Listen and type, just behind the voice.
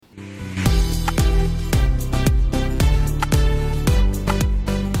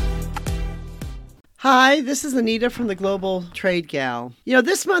Hi, this is Anita from the Global Trade Gal.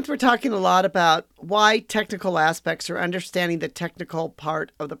 This month we're talking a lot about why technical aspects or understanding the technical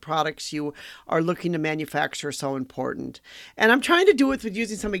part of the products you are looking to manufacture are so important. And I'm trying to do it with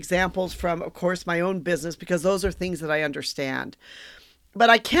using some examples from, of course, my own business because those are things that I understand. But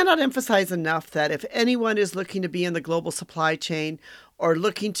I cannot emphasize enough that if anyone is looking to be in the global supply chain or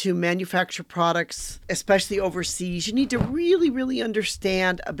looking to manufacture products, especially overseas, you need to really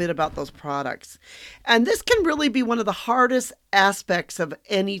understand a bit about those products. And this can really be one of the hardest aspects of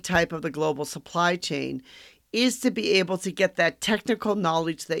any type of the global supply chain, is to be able to get that technical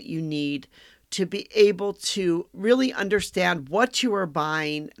knowledge that you need to be able to really understand what you are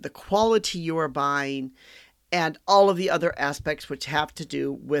buying, the quality you are buying, and all of the other aspects which have to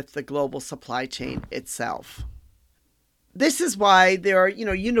do with the global supply chain itself. This is why there are,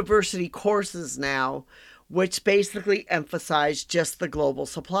 university courses now which basically emphasize just the global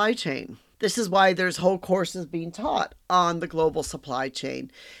supply chain. This is why there's whole courses being taught on the global supply chain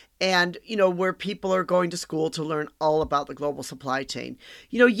and, where people are going to school to learn all about the global supply chain.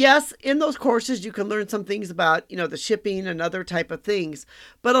 Yes, in those courses, you can learn some things about, the shipping and other type of things.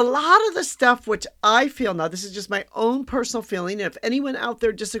 But a lot of the stuff which I feel, now this is just my own personal feeling. If anyone out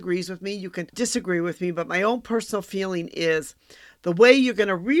there disagrees with me, you can disagree with me. But my own personal feeling is the way you're going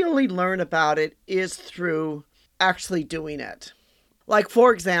to really learn about it is through actually doing it. Like,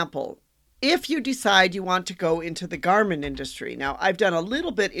 for example, if you decide you want to go into the garment industry. Now, I've done a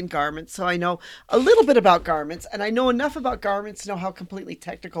little bit in garments, so I know a little bit about garments, and I know enough about garments to know how completely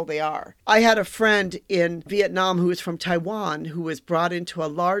technical they are. I had a friend in Vietnam who was from Taiwan who was brought into a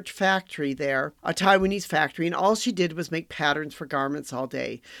large factory there, a Taiwanese factory, and all she did was make patterns for garments all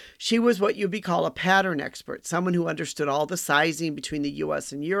day. She was what you'd call a pattern expert, someone who understood all the sizing between the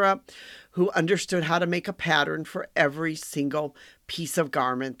US and Europe, who understood how to make a pattern for every single piece of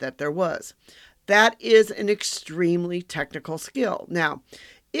garment that there was. That is an extremely technical skill. Now,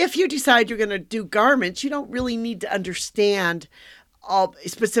 if you decide you're going to do garments, you don't really need to understand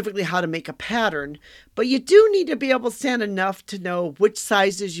specifically how to make a pattern, but you do need to be able to stand enough to know which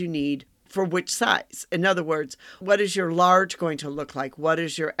sizes you need for which size. In other words, what is your large going to look like? What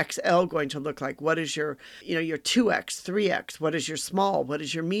is your XL going to look like? What is your 2X, 3X? What is your small? What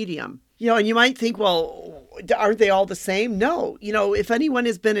is your medium? And you might think, well, aren't they all the same? No. If anyone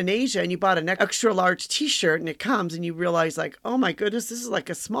has been in Asia and you bought an extra large t-shirt and it comes and you realize like, oh my goodness, this is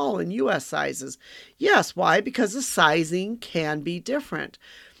like a small in US sizes. Yes. Why? Because the sizing can be different.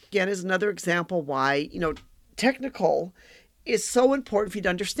 Again, is another example why, technical is so important for you to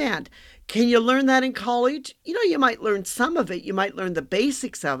understand. Can you learn that in college? You might learn some of it. You might learn the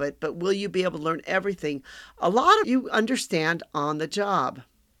basics of it, but will you be able to learn everything? A lot of you understand on the job.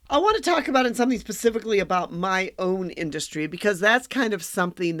 I want to talk about something specifically about my own industry because that's kind of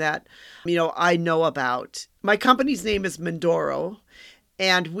something that, I know about. My company's name is Mindoro,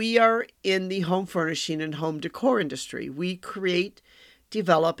 and we are in the home furnishing and home decor industry. We create,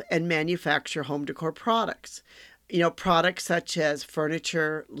 develop, and manufacture home decor products. Products such as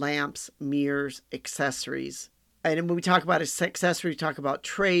furniture, lamps, mirrors, accessories. And when we talk about accessories, we talk about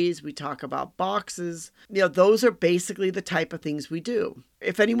trays, we talk about boxes. Those are basically the type of things we do.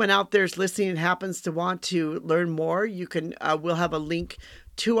 If anyone out there is listening and happens to want to learn more, you can. We'll have a link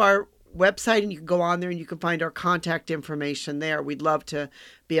to our website and you can go on there and you can find our contact information there. We'd love to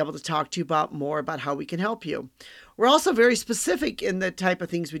be able to talk to you about more about how we can help you. We're also very specific in the type of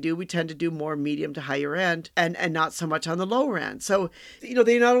things we do. We tend to do more medium to higher end and not so much on the lower end. So,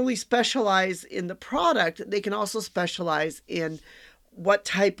 they not only specialize in the product, they can also specialize in what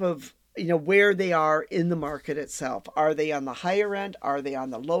type of, where they are in the market itself. Are they on the higher end? Are they on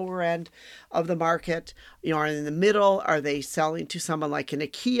the lower end of the market? Are they in the middle? Are they selling to someone like an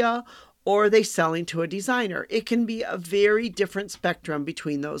IKEA? Or are they selling to a designer? It can be a very different spectrum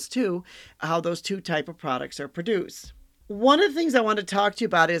between those two, how those two type of products are produced. One of the things I want to talk to you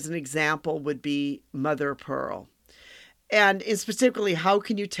about as an example would be mother of pearl. And specifically, how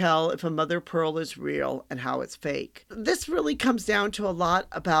can you tell if a mother of pearl is real and how it's fake? This really comes down to a lot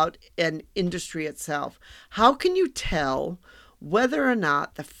about an industry itself. How can you tell whether or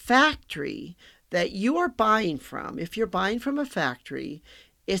not the factory that you are buying from, if you're buying from a factory,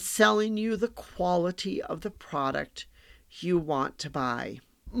 is selling you the quality of the product you want to buy?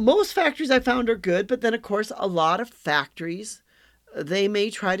 Most factories I found are good, but then of course a lot of factories, they may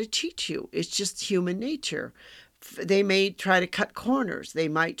try to cheat you. It's just human nature. They may try to cut corners. They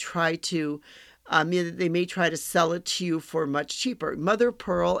might try to sell it to you for much cheaper. Mother of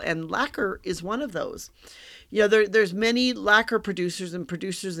pearl and lacquer is one of those. There's many lacquer producers and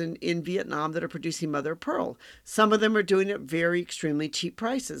producers in Vietnam that are producing mother of pearl. Some of them are doing it at very extremely cheap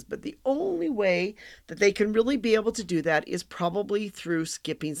prices, but the only way that they can really be able to do that is probably through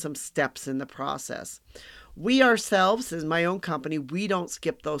skipping some steps in the process. We ourselves, as my own company, we don't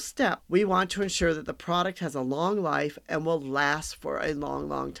skip those steps. We want to ensure that the product has a long life and will last for a long,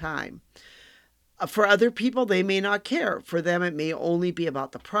 long time. For other people, they may not care. For them, it may only be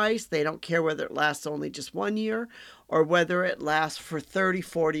about the price. They don't care whether it lasts only just 1 year or whether it lasts for 30,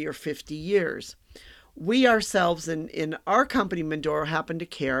 40, or 50 years. We ourselves in our company, Mindoro, happen to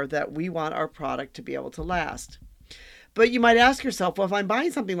care that we want our product to be able to last. But you might ask yourself, well, if I'm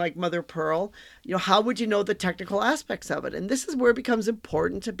buying something like mother pearl, how would you know the technical aspects of it? And this is where it becomes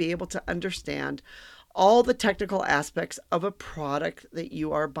important to be able to understand all the technical aspects of a product that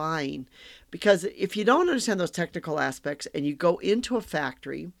you are buying. Because if you don't understand those technical aspects and you go into a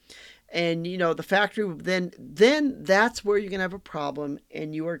factory and the factory, then that's where you're going to have a problem,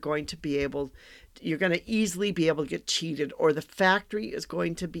 and you're going to easily be able to get cheated, or the factory is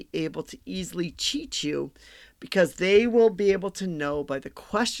going to be able to easily cheat you, because they will be able to know by the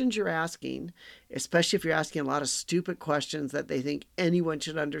questions you're asking, especially if you're asking a lot of stupid questions that they think anyone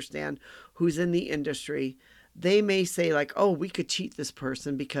should understand who's in the industry. They may say like, oh, we could cheat this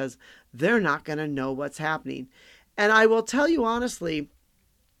person because they're not going to know what's happening. And I will tell you honestly,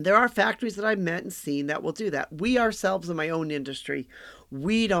 there are factories that I've met and seen that will do that. We ourselves in my own industry,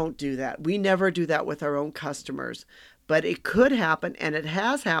 we don't do that. We never do that with our own customers. But it could happen, and it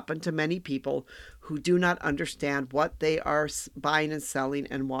has happened to many people who do not understand what they are buying and selling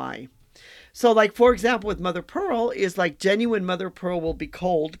and why. So like, for example, with mother pearl is like genuine mother pearl will be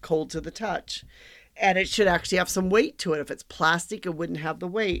cold to the touch. And it should actually have some weight to it. If it's plastic, it wouldn't have the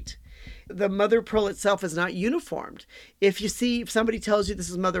weight. The mother pearl itself is not uniformed. If somebody tells you this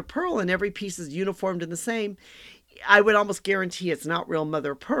is mother pearl and every piece is uniformed and the same, I would almost guarantee it's not real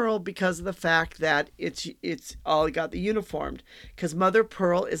mother pearl, because of the fact that it's all got the uniformed. Because mother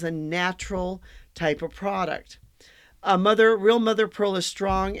pearl is a natural type of product. Real mother pearl is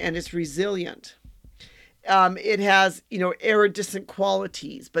strong and it's resilient. It has, iridescent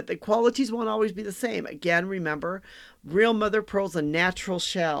qualities, but the qualities won't always be the same. Again, remember, real mother pearl is a natural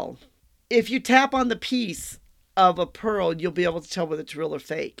shell. If you tap on the piece of a pearl, you'll be able to tell whether it's real or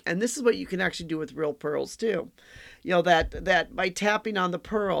fake. And this is what you can actually do with real pearls too. That by tapping on the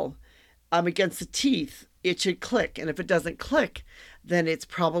pearl against the teeth, it should click. And if it doesn't click, then it's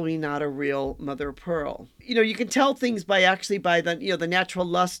probably not a real mother of pearl. You can tell things by the natural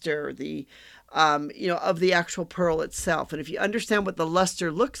luster, of the actual pearl itself. And if you understand what the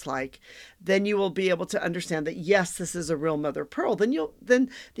luster looks like, then you will be able to understand that, yes, this is a real mother pearl. Then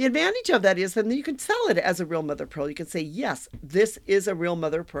the advantage of that is then you can sell it as a real mother pearl. You can say, yes, this is a real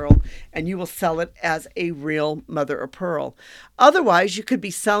mother pearl, and you will sell it as a real mother of pearl. Otherwise, you could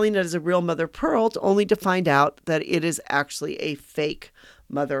be selling it as a real mother pearl only to find out that it is actually a fake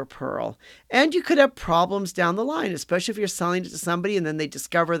mother of pearl. And you could have problems down the line, especially if you're selling it to somebody and then they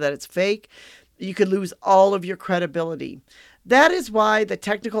discover that it's fake. You could lose all of your credibility. That is why the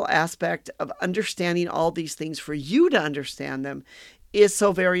technical aspect of understanding all these things, for you to understand them, is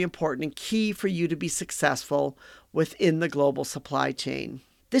so very important and key for you to be successful within the global supply chain.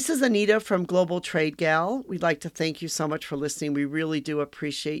 This is Anita from Global Trade Gal. We'd like to thank you so much for listening. We really do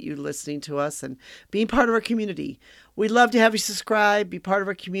appreciate you listening to us and being part of our community. We'd love to have you subscribe, be part of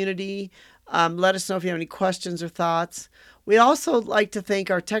our community. Let us know if you have any questions or thoughts. We'd also like to thank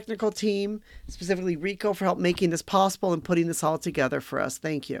our technical team, specifically Rico, for help making this possible and putting this all together for us.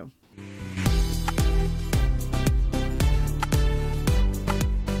 Thank you.